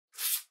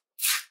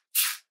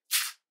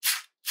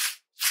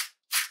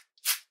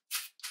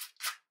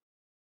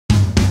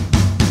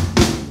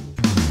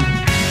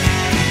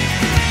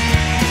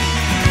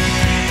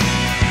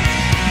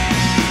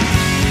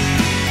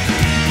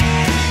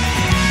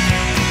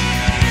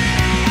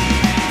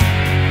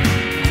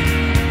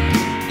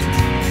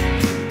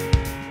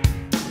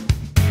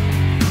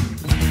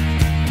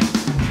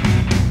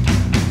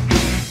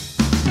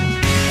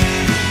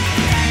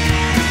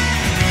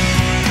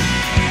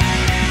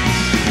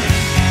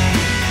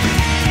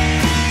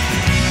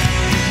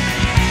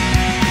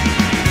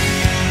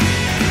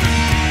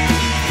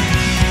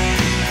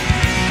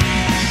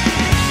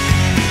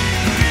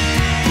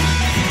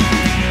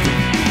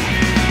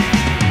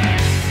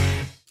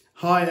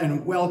Hi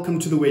and welcome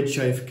to the Woody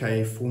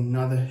Chypre for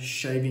another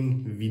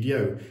shaving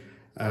video.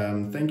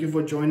 Thank you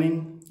for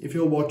joining. If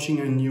you're watching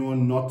and you're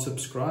not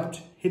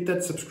subscribed, hit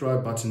that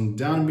subscribe button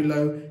down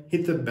below,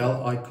 hit the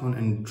bell icon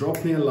and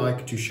drop me a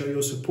like to show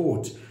your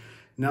support.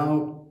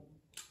 Now,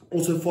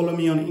 also follow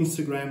me on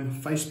Instagram,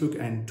 Facebook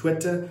and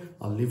Twitter.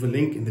 I'll leave a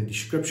link in the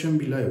description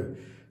below.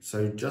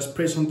 So just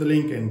press on the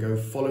link and go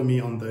follow me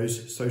on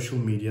those social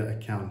media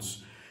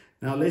accounts.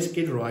 Now let's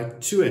get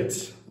right to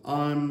it.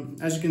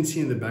 As you can see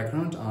in the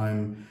background,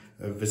 I'm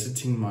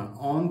visiting my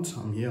aunt.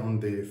 I'm here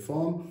on their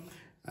farm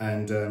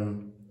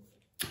and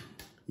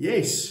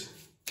yes,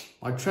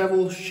 my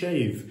travel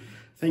shave.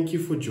 Thank you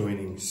for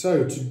joining.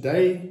 So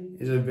today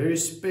is a very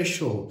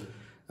special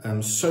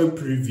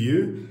soap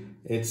review.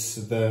 It's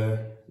the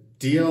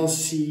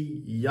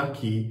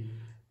DLC-Yaqi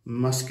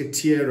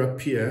Musketeer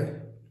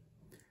Rapier.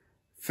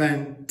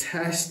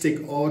 Fantastic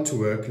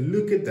artwork.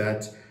 Look at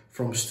that,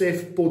 from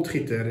Stef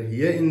Potgieter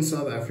here in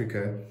South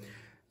Africa.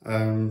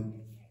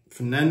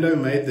 Fernando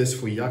made this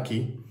for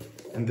Yaqi,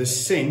 and the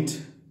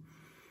scent,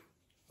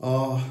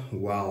 oh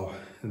wow,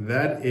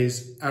 that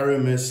is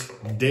Aramis,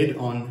 dead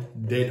on,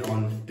 dead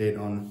on, dead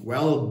on.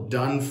 Well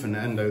done,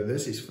 Fernando,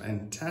 this is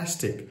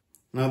fantastic.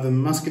 Now the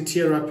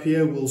Musketeer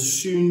Rapier will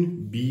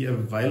soon be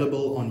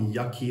available on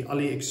Yaqi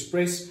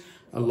AliExpress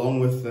along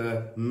with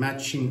the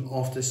matching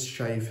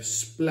aftershave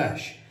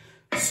splash,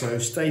 so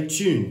stay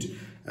tuned.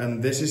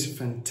 This is a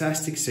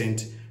fantastic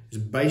scent. It's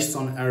based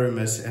on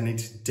Aramis and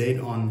it's dead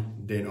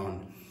on, dead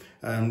on.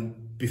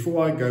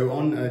 Before I go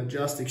on,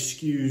 just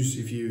excuse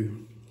if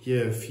you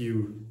hear a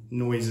few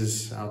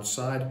noises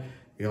outside.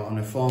 We are on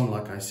a farm,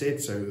 like I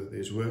said, so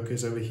there's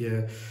workers over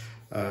here.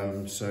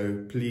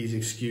 So please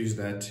excuse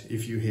that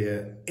if you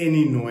hear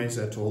any noise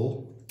at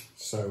all.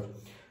 So,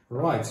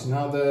 right,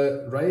 now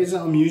the razor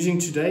I'm using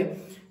today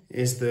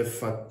is the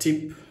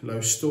FaTip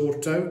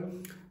Storto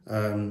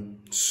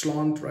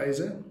slant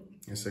razor.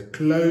 It's a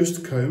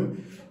closed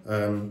comb.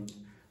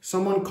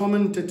 Someone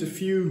commented a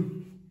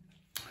few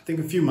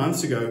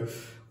months ago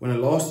when I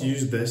last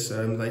used this.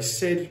 They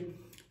said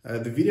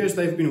the videos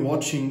they've been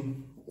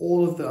watching,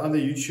 all of the other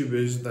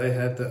YouTubers, they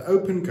had the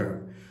open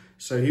comb.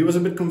 So he was a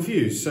bit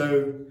confused.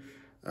 So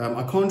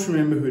I can't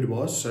remember who it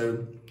was.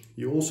 So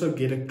you also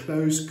get a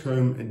closed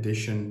comb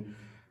edition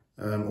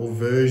or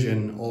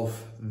version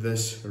of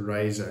this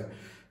razor.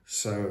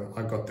 So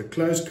I got the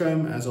closed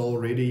comb, as I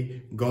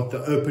already got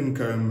the open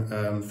comb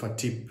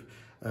FaTip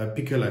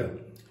Piccolo.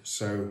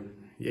 So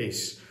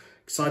yes,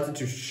 excited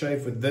to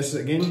shave with this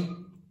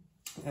again.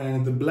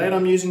 And the blade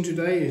I'm using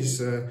today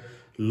is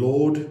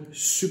Lord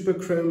Super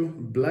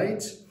Chrome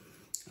blade,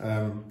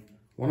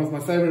 one of my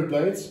favorite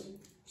blades.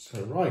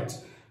 So right,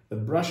 the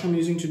brush I'm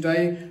using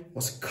today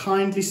was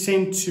kindly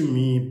sent to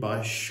me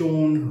by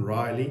Sean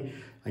Riley.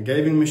 I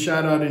gave him a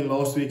shout out in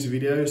last week's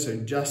video, so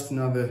just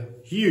another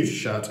huge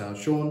shout out,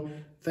 Sean.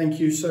 Thank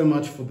you so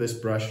much for this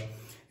brush.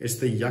 It's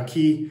the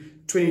Yaqi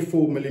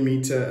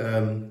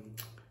 24mm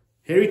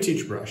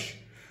heritage brush.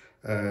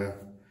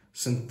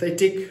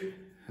 Synthetic,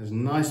 has a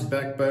nice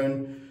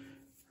backbone.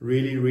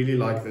 Really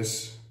like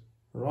this.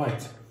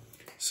 Right,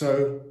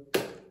 so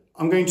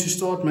I'm going to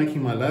start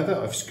making my lather.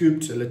 I've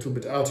scooped a little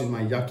bit out in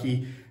my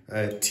Yaqi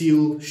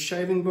teal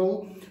shaving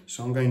bowl.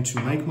 So I'm going to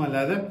make my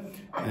lather,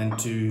 and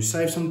to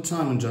save some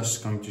time I'm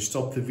just going to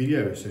stop the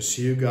video. So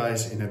see you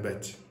guys in a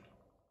bit.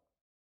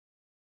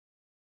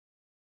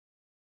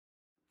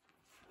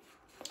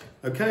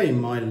 Okay,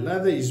 my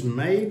lather is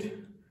made.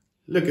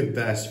 Look at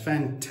that,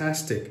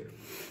 fantastic.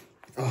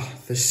 Oh,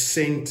 the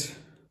scent,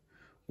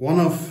 one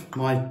of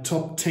my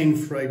top 10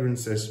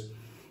 fragrances,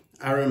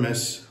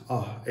 Aramis.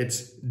 Oh,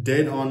 it's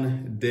dead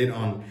on, dead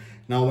on.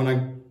 Now when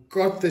I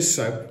got this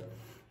soap,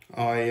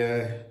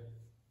 I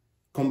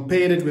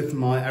compared it with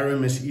my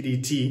Aramis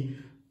EDT,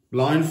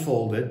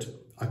 blindfolded.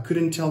 I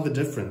couldn't tell the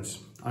difference.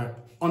 I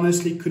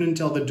honestly couldn't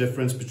tell the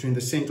difference between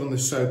the scent on the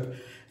soap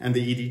and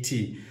the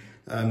EDT.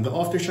 The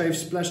aftershave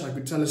splash, I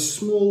could tell a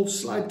small,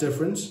 slight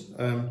difference,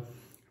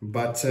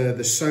 but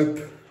the soap,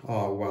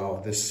 oh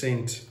wow, the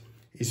scent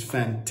is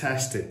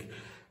fantastic.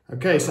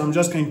 Okay, so I'm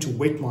just going to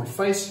wet my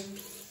face.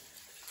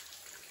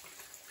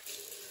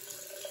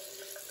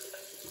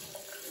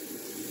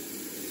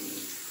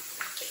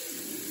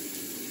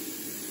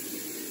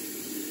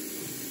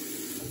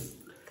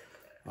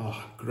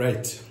 Oh,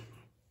 great.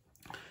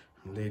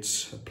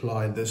 Let's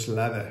apply this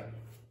lather.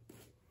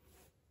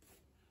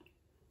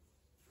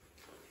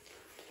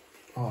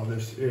 Oh,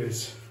 this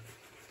is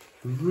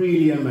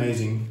really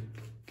amazing.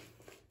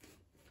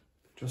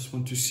 Just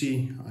want to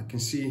see, I can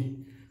see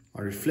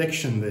my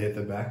reflection there at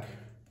the back.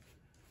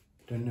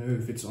 Don't know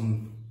if it's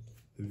on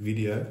the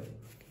video,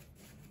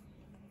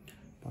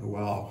 but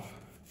wow.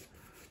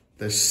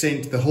 The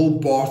scent, the whole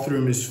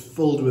bathroom is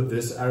filled with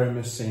this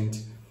Aramis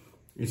scent.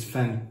 It's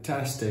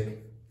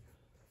fantastic.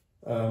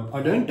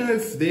 I don't know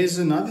if there's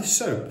another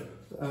soap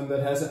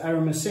that has an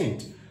Aramis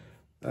scent.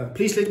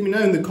 Please let me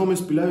know in the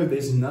comments below if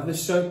there's another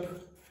soap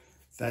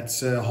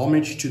that's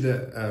homage to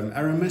the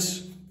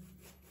Aramis.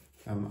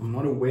 I'm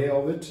not aware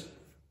of it.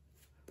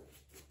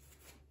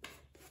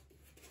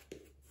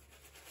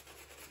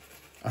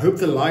 I hope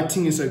the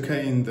lighting is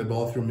okay in the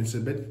bathroom. It's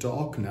a bit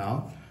dark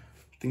now.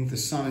 I think the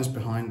sun is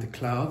behind the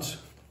clouds.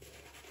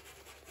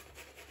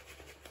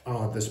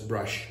 Oh, this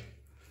brush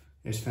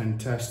is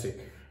fantastic.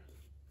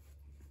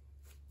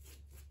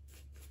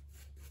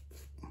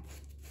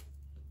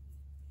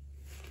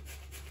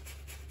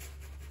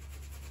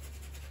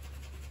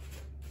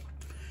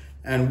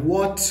 And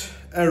what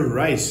a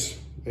race.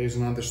 There's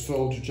another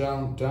soldier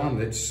down.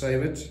 Let's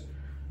save it.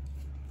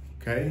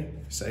 Okay,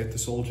 save the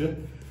soldier.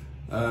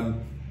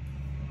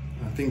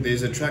 I think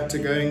there's a tractor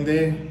going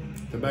there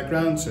in the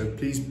background, so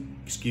please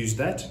excuse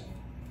that.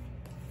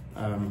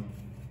 I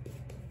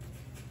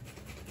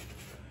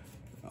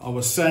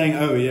was saying,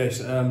 oh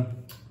yes,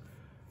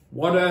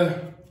 what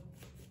a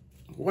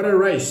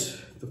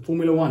race, the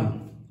Formula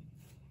One.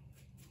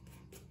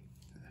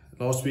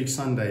 Last week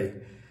Sunday.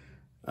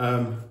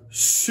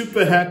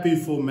 Super happy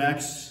for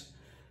Max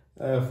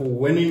for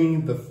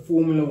winning the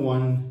Formula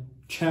One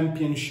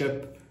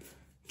championship,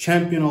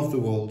 champion of the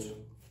world.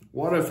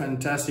 What a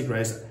fantastic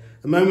race.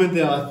 The moment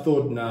there I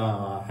thought,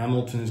 nah,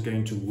 Hamilton is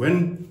going to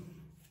win,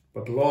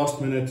 but last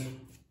minute,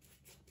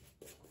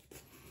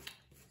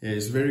 yeah,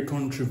 it's a very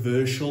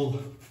controversial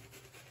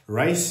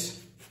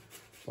race,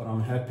 but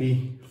I'm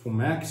happy for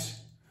Max.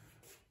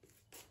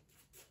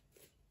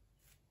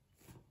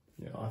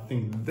 Yeah, I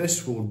think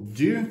this will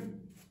do.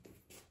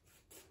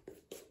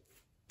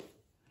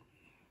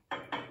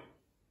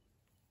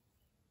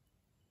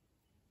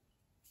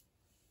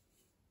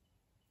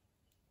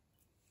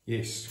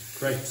 Yes,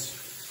 great.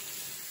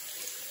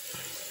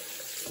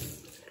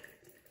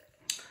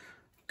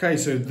 Okay,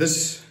 so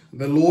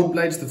the Lord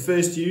blade's the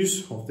first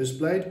use of this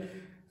blade,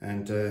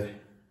 and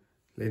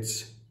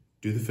let's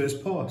do the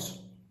first pass.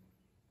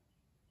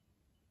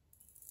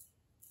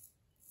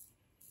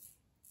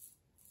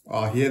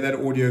 I hear that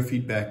audio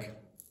feedback.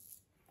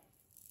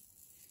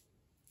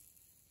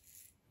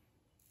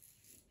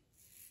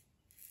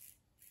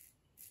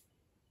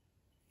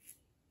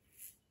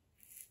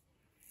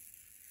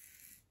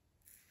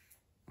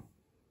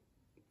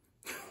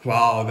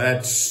 Wow,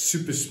 that's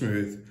super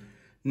smooth.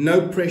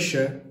 No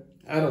pressure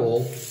at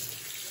all.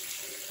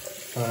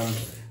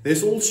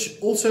 There's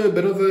also a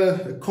bit of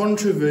a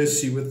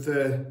controversy with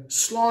the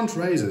slant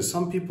razors.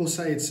 Some people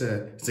say it's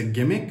a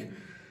gimmick.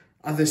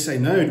 Others say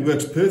no, it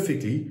works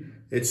perfectly.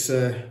 It's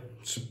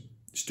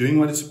doing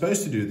what it's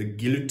supposed to do, the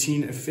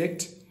guillotine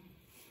effect.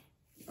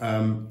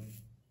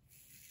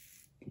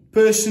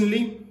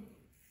 Personally,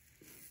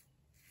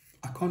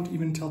 I can't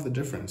even tell the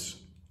difference.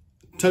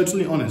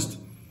 Totally honest,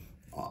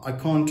 I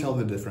can't tell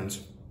the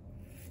difference.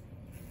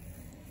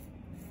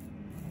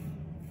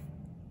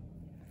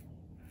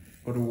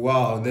 But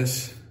wow,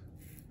 that's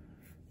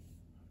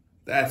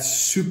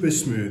super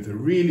smooth,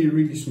 really,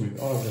 really smooth.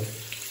 Oh,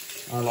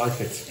 I like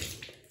it.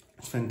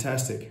 It's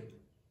fantastic.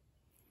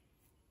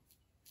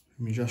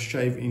 Let me just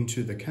shave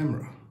into the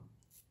camera.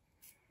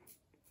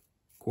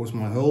 Of course,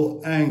 my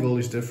whole angle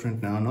is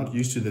different now. I'm not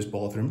used to this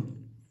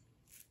bathroom.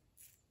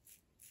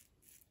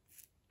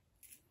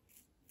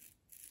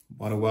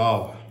 But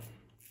wow,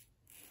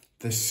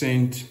 the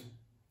scent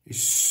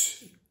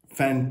is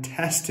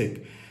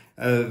fantastic.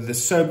 The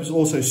soap is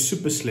also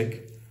super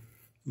slick,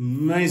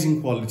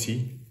 amazing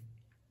quality.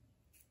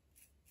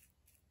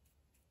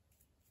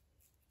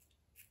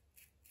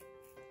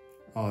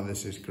 Oh,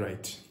 this is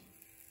great.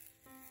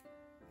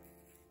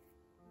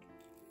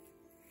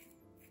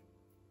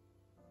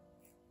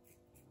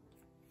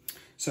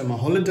 So my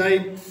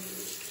holiday,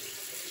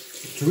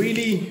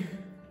 really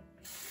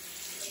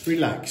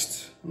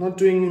relaxed. I'm not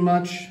doing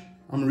much.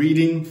 I'm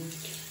reading.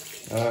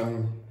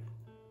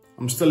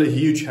 I'm still a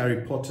huge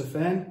Harry Potter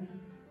fan.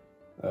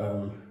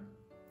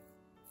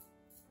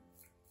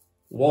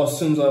 Was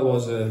since I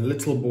was a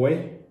little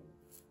boy,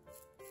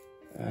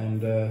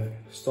 and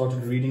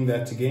started reading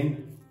that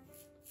again.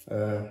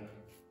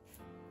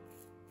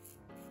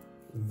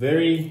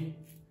 Very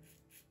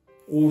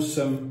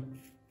awesome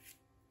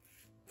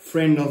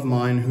friend of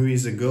mine who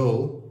is a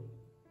girl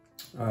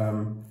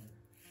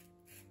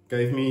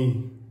gave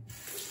me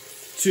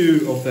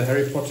 2 of the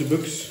Harry Potter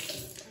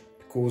books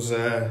because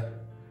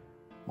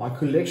my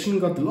collection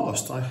got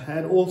lost. I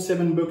had all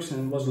 7 books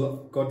and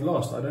got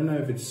lost. I don't know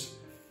if it's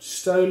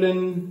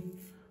stolen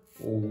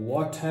or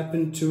what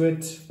happened to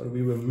it, but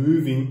we were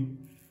moving.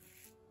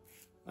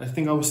 I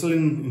think I was still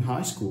in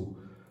high school.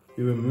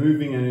 We were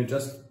moving and it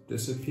just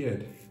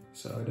disappeared.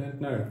 So I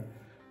don't know.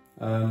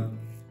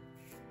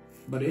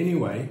 But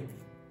anyway,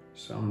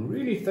 so I'm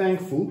really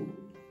thankful.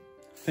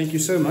 Thank you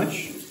so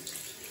much.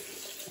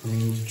 I'm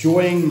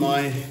enjoying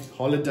my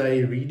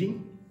holiday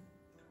reading.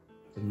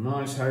 A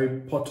nice Harry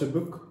Potter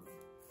book.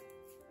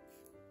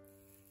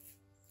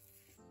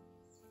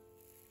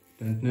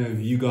 Don't know if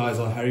you guys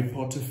are Harry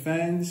Potter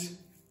fans.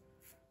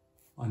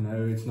 I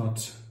know it's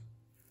not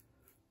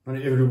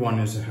everyone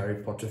is a Harry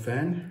Potter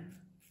fan.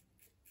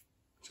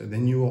 So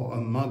then you are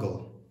a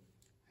muggle.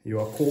 You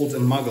are called a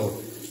muggle.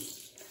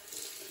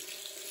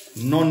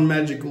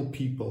 Non-magical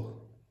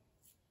people.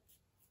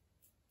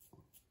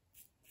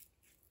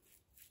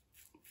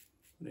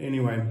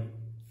 Anyway,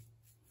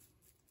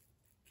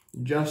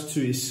 just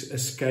to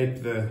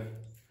escape the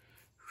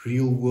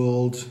real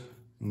world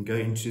and go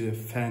into the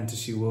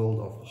fantasy world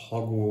of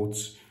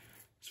Hogwarts.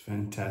 It's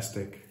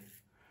fantastic.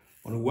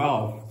 But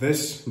wow,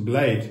 this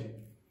blade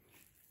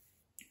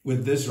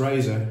with this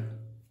razor,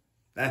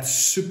 that's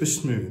super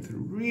smooth,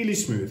 really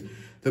smooth.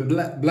 The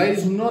blade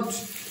is not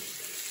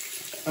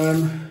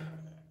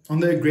on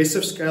the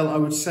aggressive scale. I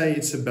would say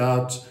it's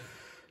about,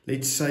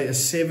 let's say, a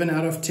 7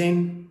 out of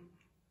 10,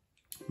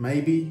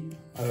 maybe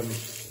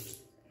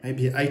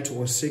maybe 8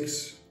 or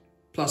 6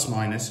 plus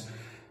minus.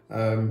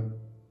 But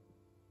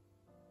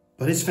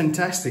it's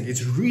fantastic.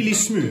 It's really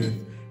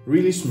smooth,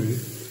 really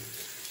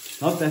smooth.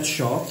 Not that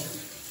sharp.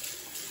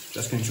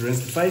 Just going to rinse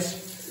the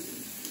face.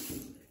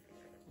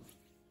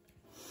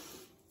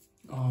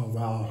 Oh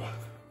wow,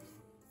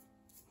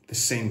 the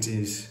scent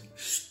is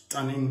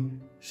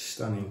stunning,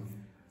 stunning.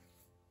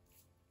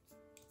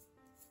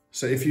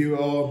 So if you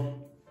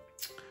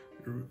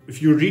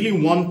really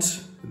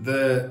want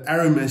the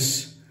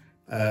Aramis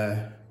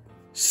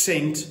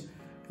scent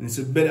and it's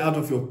a bit out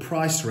of your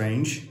price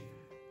range,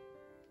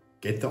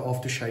 get the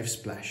aftershave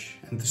splash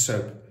and the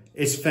soap.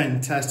 It's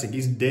fantastic.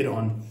 It's dead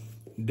on,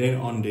 dead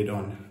on, dead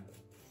on.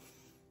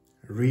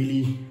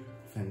 Really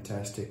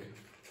fantastic.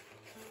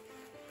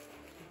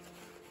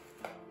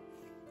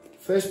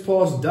 First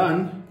pass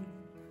done,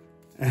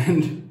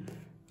 and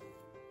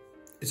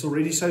it's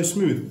already so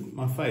smooth,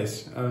 my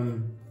face.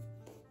 So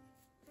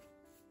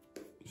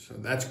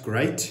that's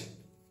great.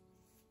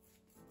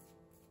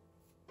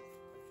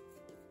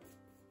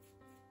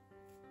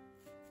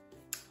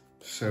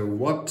 So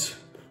what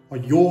are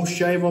your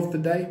shave of the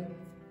day?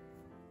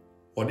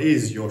 What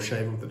is your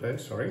shave of the day,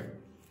 sorry.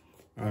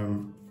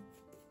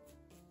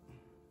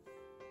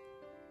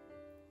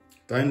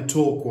 Don't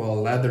talk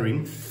while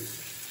lathering.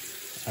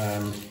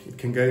 It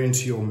can go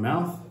into your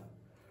mouth.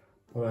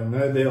 But I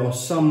know there are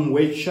some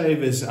wet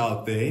shavers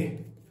out there,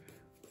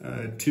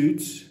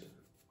 toots,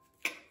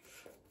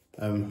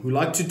 who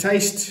like to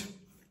taste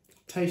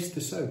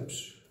the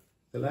soaps,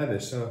 the lather.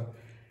 So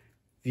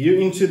if you're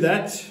into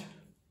that,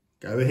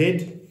 go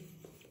ahead.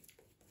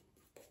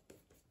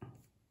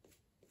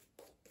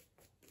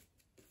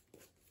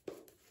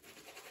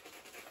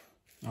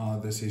 Oh,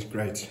 this is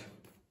great.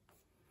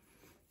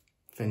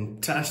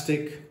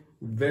 Fantastic.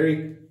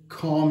 Very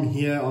calm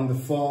here on the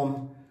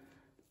farm.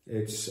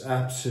 It's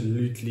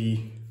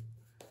absolutely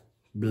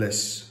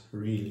bliss,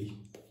 really.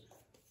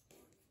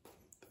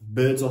 The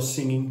birds are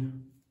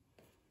singing,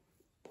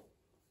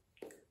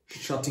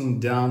 shutting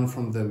down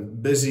from the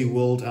busy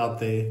world out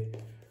there.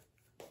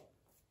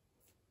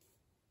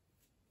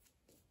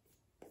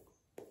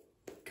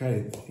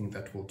 Okay, I think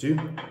that will do.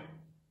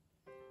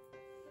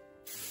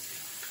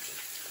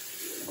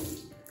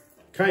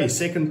 Okay,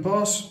 second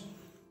pass,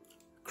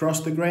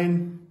 across the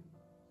grain.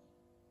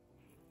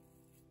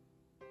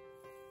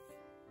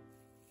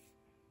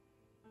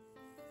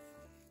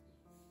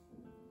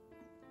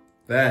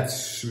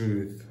 That's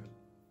smooth,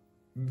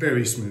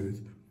 very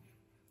smooth.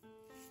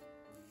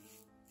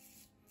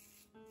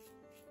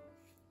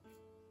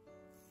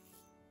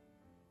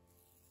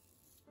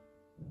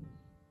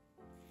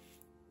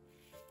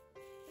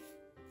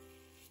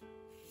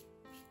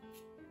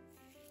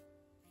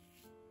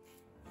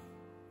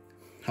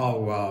 Oh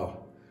wow,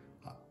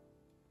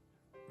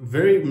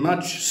 very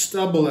much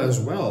stubble as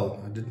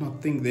well. I did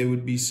not think there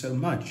would be so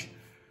much.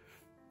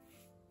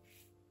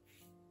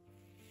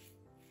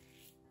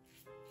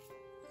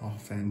 Oh,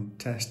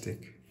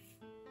 fantastic.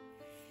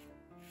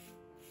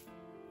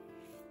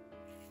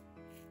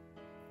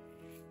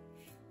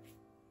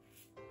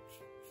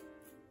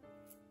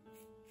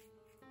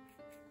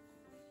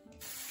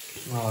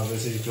 Oh,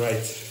 this is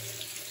great.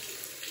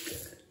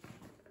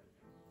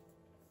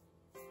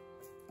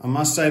 I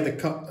must say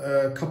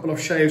the couple of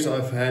shaves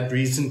I've had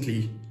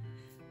recently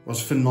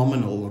was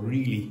phenomenal,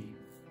 really.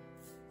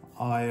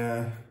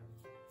 I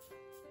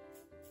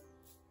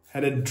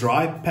had a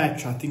dry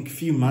patch, I think a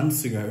few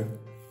months ago.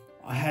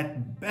 I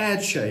had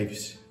bad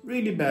shaves,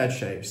 really bad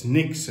shaves,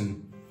 nicks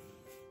and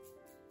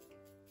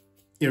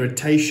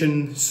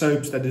irritation,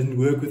 soaps that didn't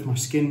work with my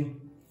skin.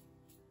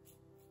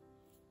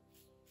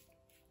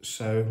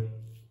 So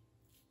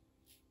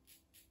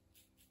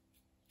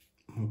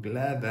I'm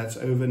glad that's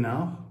over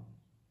now.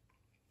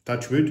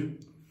 Touch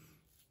wood.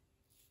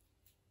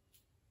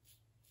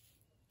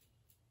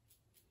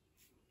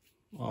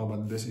 Oh,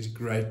 but this is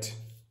great.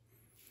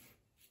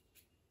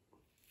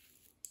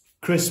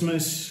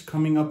 Christmas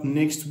coming up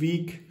next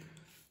week.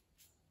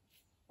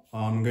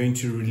 I'm going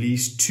to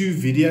release 2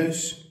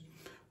 videos.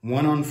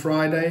 One on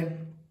Friday,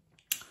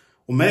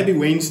 or maybe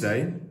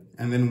Wednesday,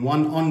 and then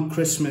one on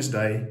Christmas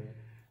Day.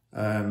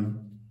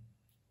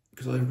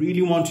 Because I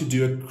really want to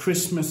do a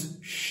Christmas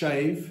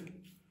shave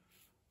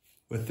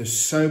with the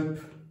soap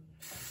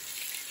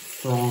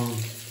from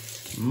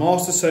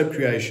Master Soap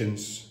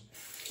Creations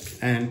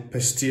and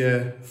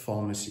Musketeer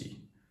Pharmacy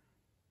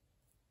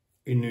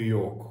in New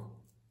York.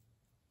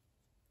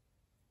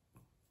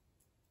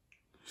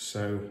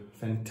 So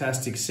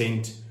fantastic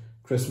scent,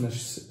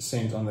 Christmas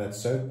scent on that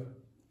soap.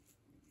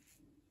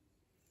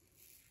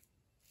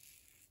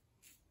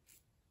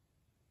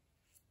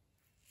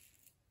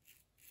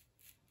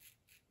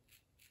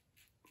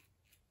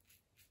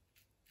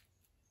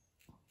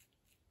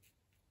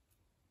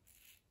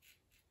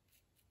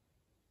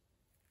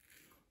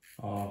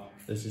 Oh,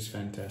 this is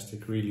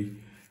fantastic, really.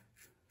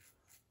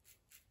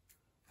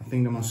 I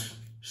think I must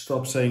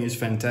stop saying it's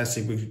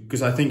fantastic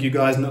because I think you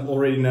guys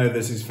already know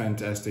this is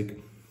fantastic.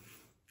 You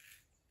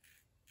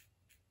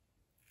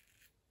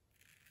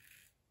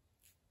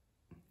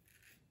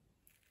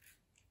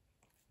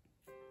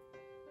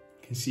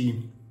can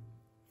see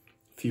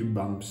a few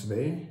bumps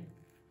there.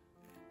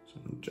 So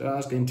I'm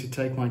just going to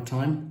take my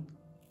time.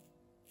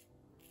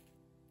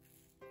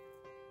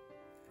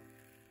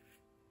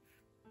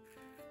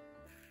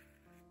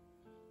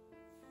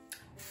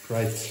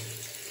 Great.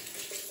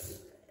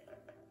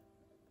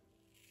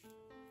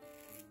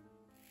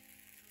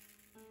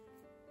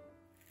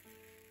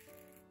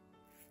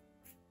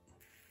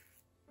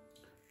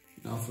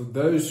 Now, for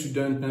those who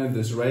don't know,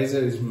 this razor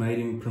is made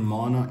in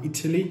Cremona,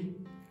 Italy.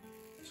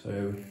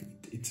 So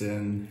it's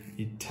an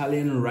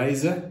Italian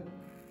razor,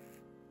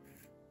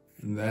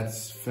 and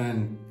that's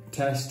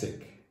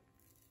fantastic.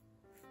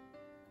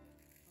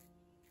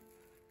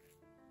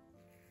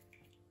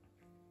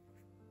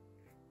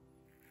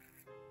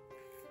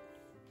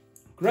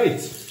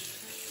 Great.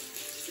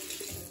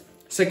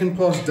 Second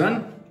pass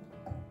done.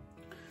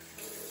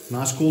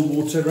 Nice cold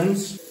water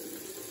rinse,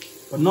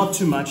 but not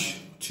too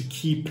much to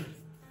keep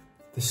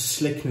the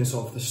slickness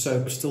of the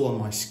soap still on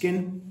my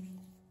skin.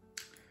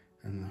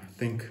 And I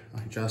think I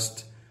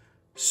just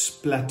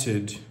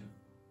splashed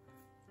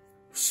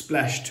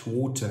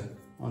water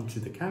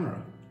onto the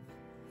camera.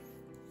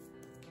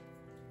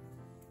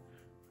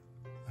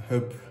 I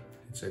hope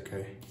it's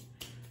okay.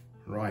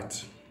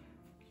 Right.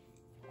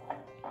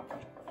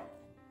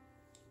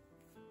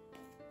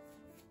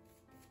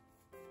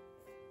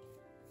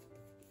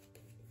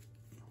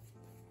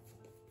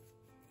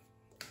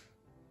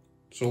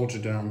 Salt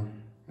it down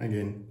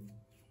again.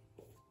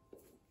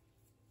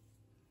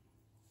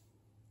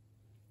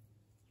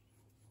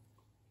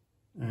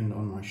 And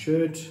on my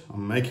shirt,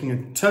 I'm making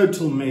a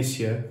total mess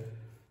here,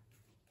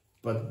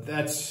 but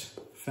that's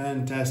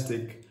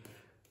fantastic.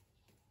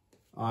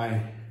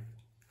 I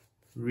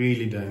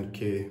really don't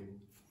care. It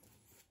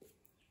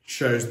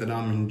shows that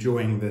I'm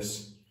enjoying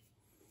this.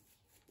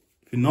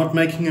 If you're not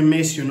making a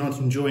mess, you're not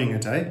enjoying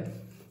it, eh?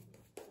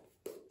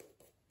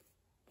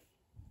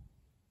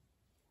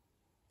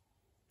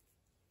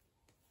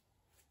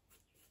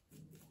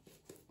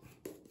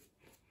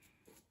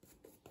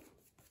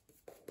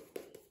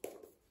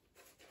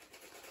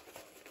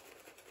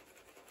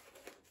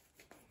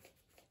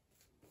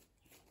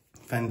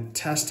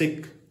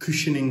 Fantastic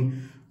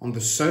cushioning on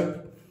the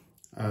soap.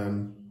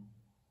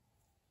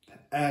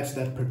 Adds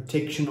that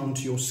protection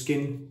onto your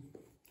skin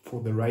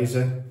for the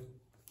razor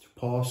to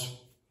pass.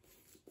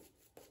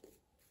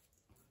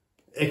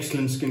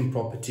 Excellent skin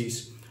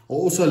properties. I'll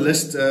also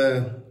list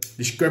a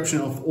description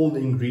of all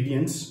the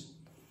ingredients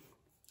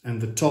and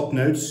the top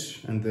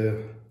notes and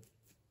the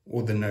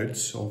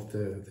notes of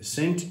the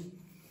scent.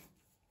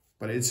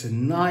 But it's a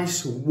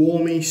nice,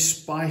 warmy,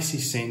 spicy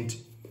scent.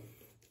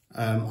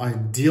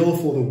 Ideal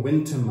for the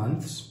winter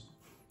months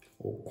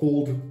or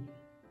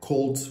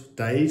cold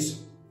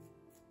days.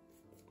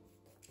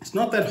 It's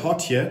not that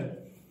hot here,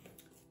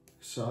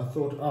 so I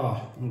thought,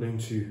 I'm going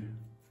to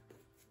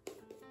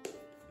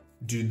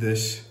do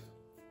this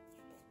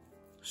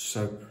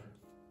soap.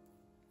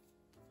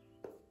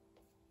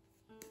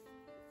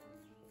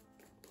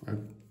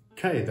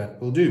 Okay,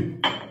 that will do.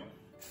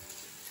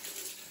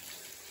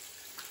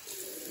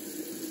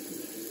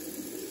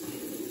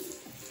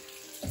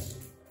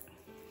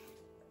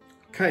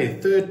 Okay,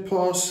 third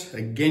pass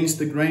against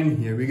the grain.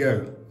 Here we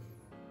go.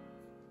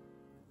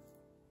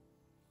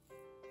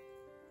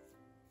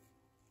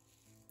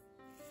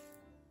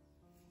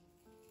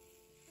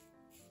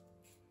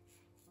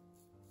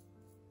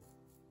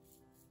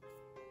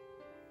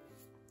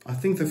 I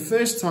think the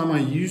first time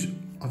I've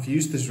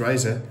used this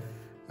razor,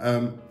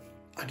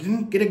 I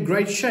didn't get a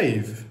great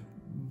shave,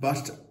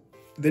 but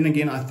then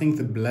again, I think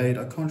the blade,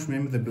 I can't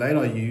remember the blade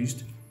I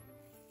used,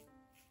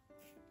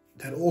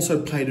 that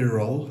also played a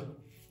role.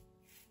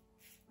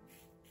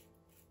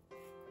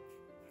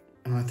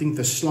 And I think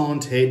the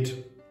slant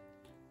head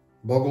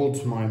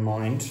boggled my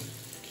mind.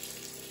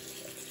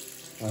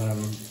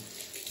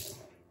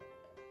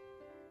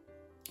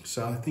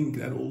 So I think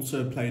that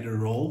also played a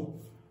role.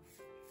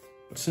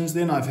 But since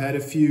then I've had a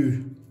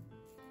few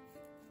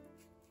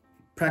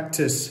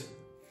practice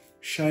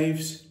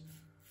shaves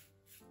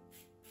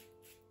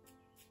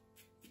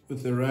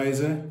with the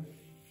razor.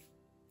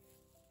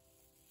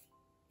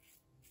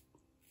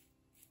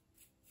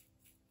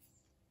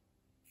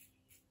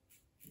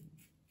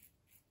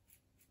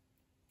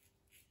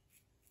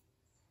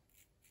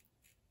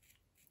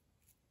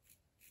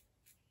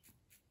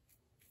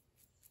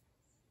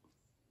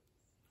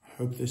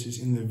 I hope this is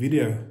in the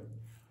video.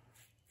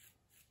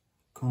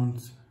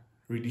 Can't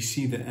really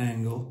see the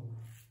angle.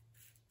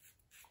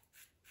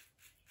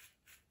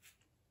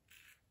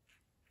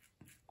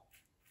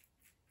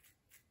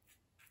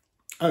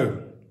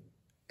 Oh,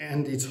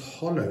 and it's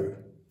hollow,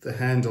 the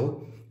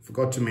handle.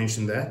 Forgot to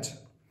mention that.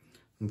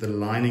 The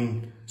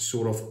lining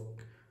sort of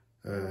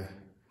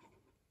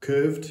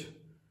curved, if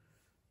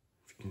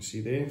you can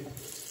see there.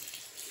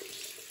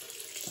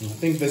 I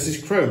think this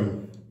is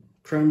chrome.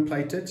 Chrome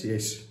plated,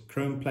 yes,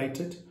 chrome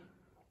plated.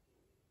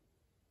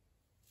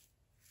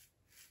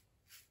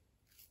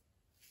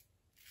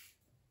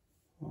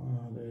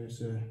 Oh,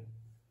 there's a...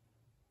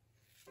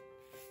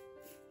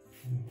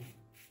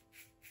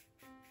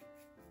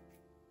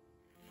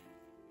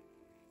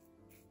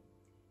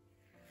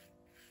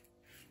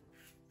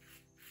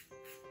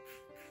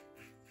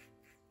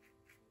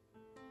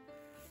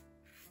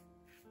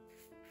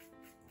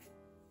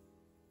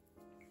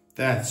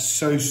 That's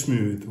so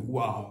smooth.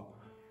 Wow.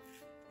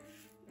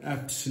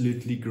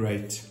 Absolutely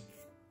great.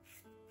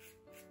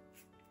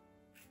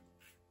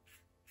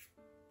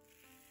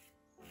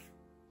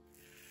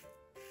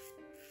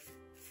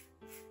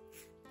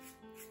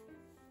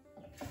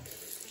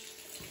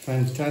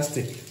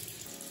 Fantastic.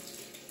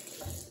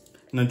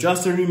 Now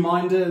just a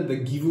reminder, the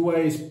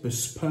giveaway is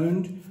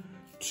postponed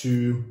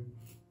to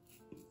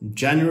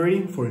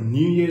January for a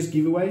New Year's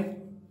giveaway.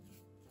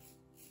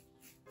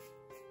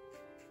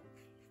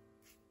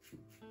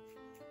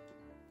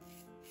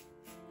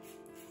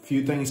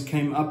 Few things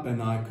came up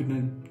and I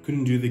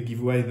couldn't do the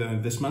giveaway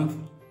this month,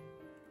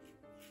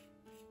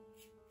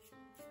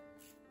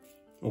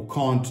 or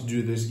can't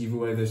do this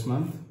giveaway this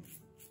month.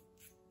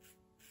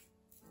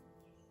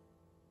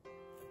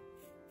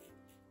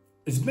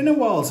 It's been a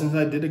while since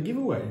I did a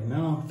giveaway,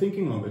 now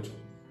thinking of it.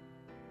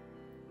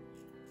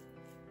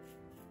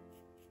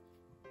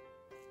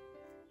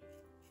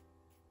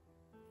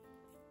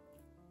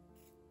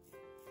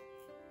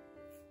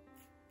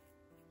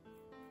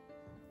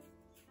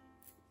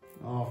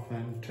 Oh,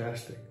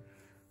 fantastic.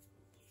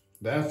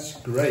 That's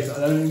great.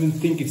 I don't even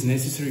think it's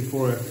necessary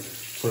for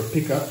a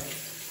pickup.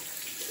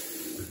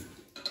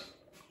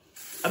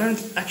 I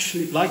don't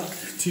actually like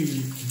to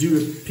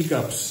do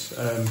pickups.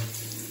 I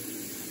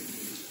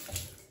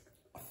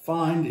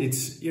find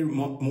it's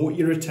more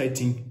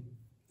irritating,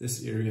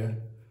 this area,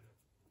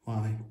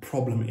 my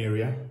problem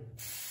area.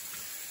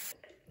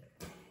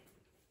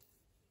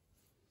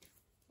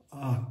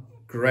 Ah,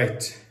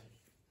 great.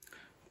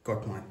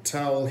 Got my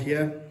towel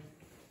here.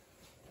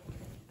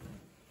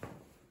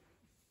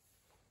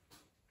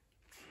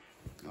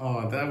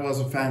 Oh, that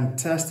was a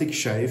fantastic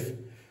shave.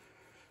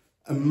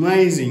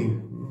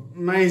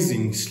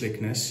 Amazing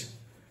slickness.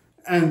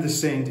 And the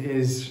scent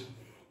is,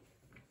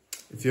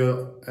 if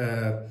you're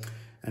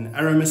an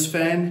Aramis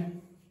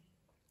fan,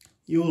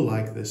 you'll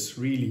like this,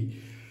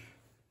 really.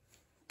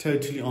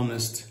 Totally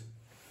honest.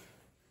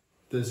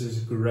 This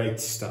is great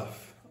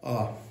stuff.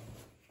 Oh,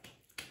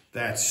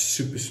 that's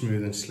super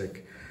smooth and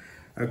slick.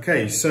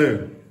 Okay,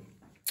 so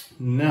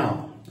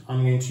now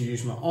I'm going to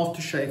use my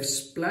aftershave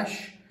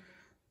splash.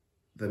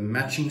 The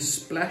matching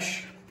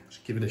splash.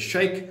 Just give it a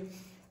shake.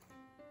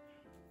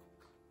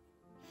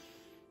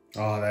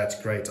 Oh,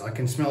 that's great. I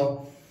can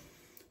smell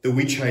the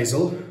witch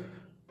hazel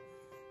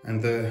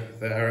and the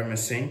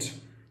Aramis scent.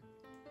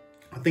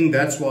 I think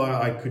that's why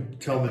I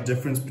could tell the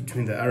difference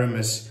between the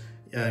Aramis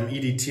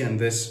EDT and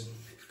this,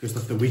 because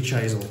of the witch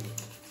hazel.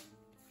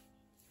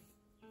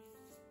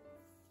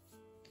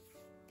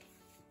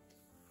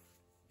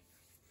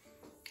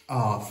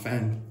 Ah,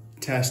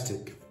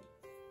 fantastic.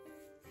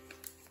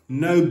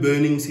 No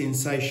burning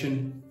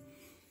sensation.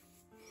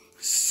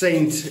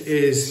 Scent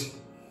is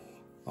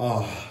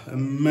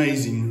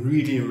amazing,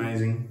 really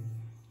amazing.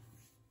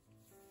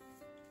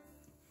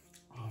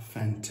 Oh,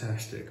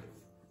 fantastic.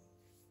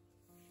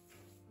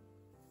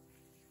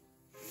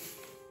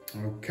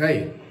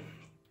 Okay,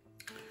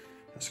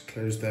 let's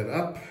close that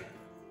up.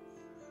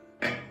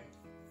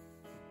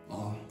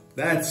 Oh,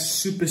 that's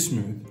super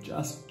smooth.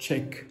 Just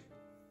check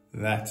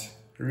that.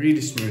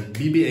 Really smooth.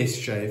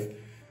 BBS shave.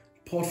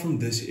 Apart from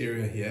this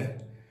area here,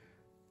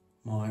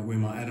 where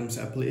my Adam's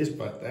apple is,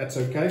 but that's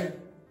okay.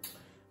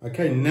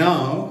 Okay,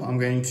 now I'm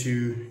going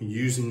to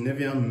use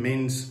Nivea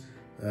Men's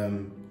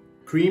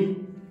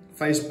cream,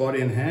 face,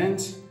 body and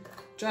hands.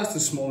 Just a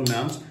small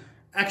amount.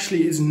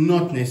 Actually, it's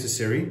not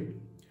necessary.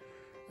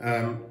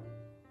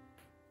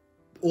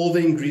 All the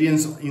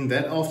ingredients in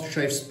that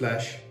aftershave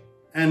splash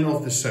and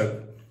of the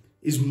soap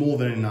is more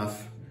than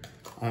enough.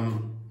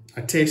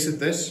 I tasted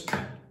this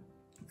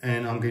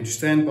and I'm going to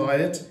stand by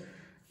it.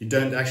 You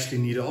don't actually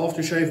need an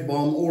aftershave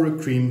balm or a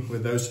cream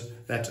with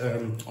that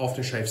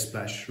aftershave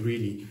splash,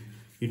 really.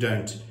 You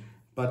don't.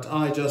 But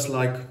I just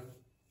like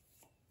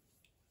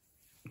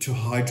to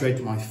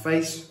hydrate my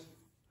face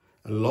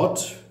a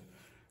lot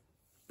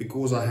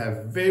because I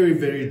have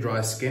very dry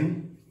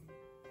skin.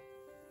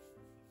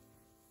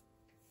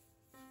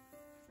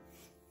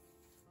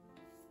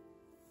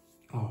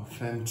 Oh,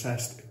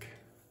 fantastic.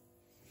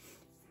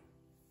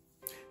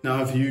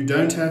 Now, if you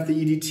don't have the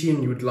EDT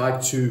and you would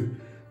like to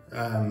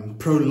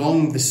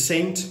prolong the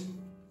scent,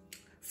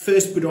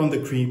 first put on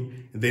the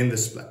cream, then the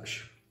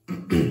splash.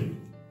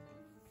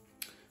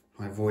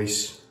 My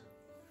voice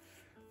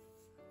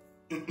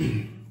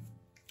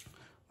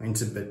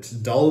went a bit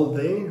dull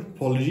there,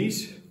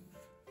 apologies.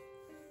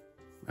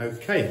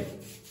 Okay,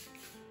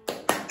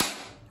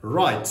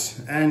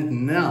 right,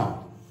 and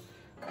now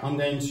I'm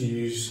going to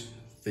use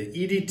the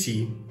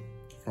EDT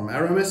from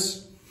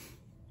Aramis.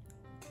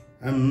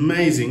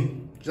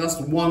 Amazing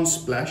just one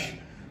splash,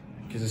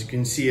 because as you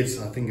can see, I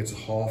think it's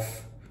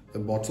half the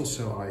bottle,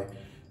 so I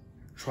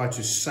try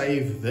to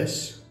save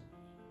this.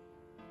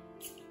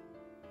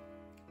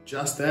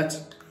 Just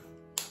that,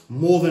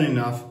 more than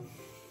enough.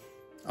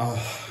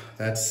 Oh,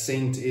 that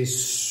scent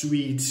is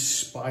sweet,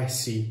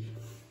 spicy,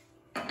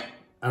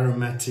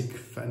 aromatic,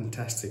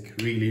 fantastic,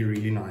 really,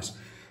 really nice.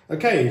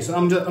 Okay, so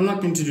I'm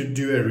not going to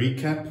do a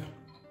recap,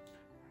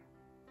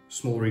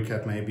 small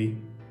recap maybe.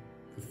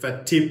 The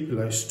FaTip,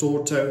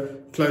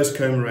 Storto, close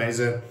comb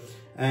razor,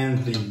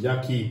 and the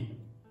Yaqi,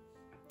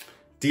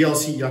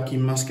 DLC-Yaqi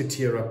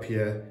Musketeer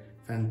Rapier.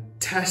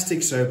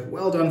 Fantastic soap,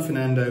 well done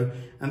Fernando,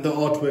 and the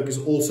artwork is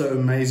also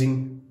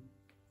amazing.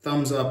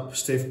 Thumbs up,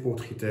 Stef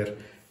Potgieter,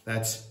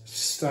 that's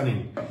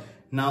stunning.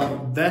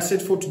 Now that's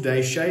it for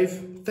today's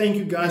shave. Thank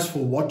you guys for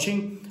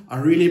watching, I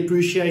really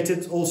appreciate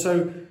it.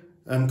 Also,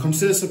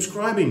 consider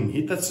subscribing,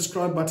 hit that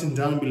subscribe button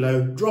down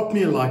below, drop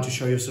me a like to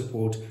show your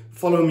support,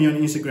 follow me on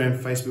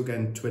Instagram, Facebook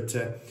and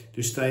Twitter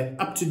to stay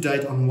up to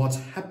date on what's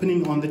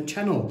happening on the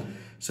channel.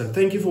 So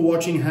thank you for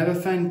watching, have a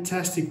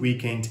fantastic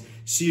weekend,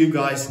 see you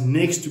guys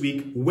next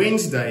week,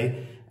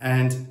 Wednesday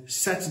and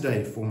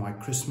Saturday for my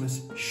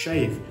Christmas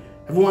shave.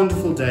 Have a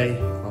wonderful day.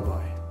 Bye.